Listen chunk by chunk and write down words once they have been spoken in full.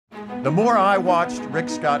The more I watched Rick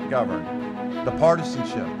Scott govern, the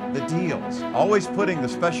partisanship, the deals, always putting the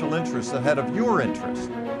special interests ahead of your interest,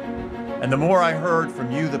 and the more I heard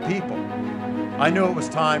from you, the people, I knew it was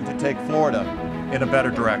time to take Florida in a better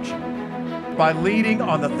direction. By leading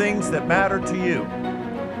on the things that matter to you,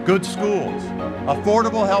 good schools,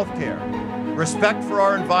 affordable health care, respect for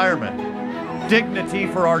our environment, dignity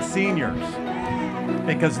for our seniors,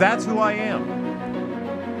 because that's who I am.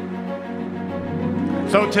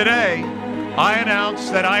 So today, I announce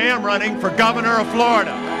that I am running for governor of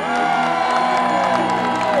Florida.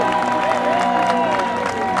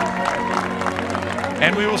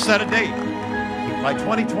 And we will set a date. By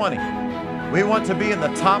 2020, we want to be in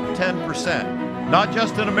the top 10%, not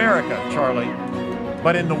just in America, Charlie,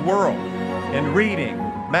 but in the world, in reading,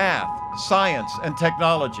 math, science, and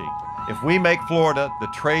technology. If we make Florida the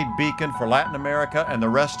trade beacon for Latin America and the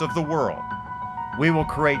rest of the world, we will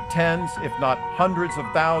create tens, if not hundreds of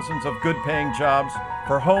thousands of good-paying jobs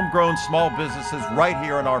for homegrown small businesses right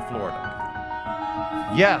here in our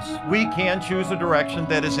Florida. Yes, we can choose a direction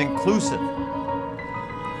that is inclusive,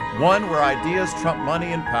 one where ideas trump money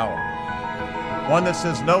and power, one that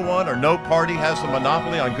says no one or no party has a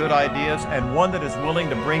monopoly on good ideas, and one that is willing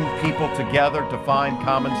to bring people together to find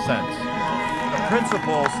common sense. The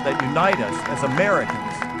principles that unite us as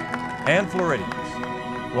Americans and Floridians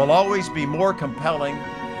will always be more compelling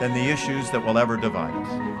than the issues that will ever divide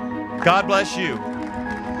us. God bless you,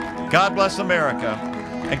 God bless America,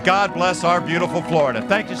 and God bless our beautiful Florida.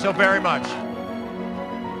 Thank you so very much.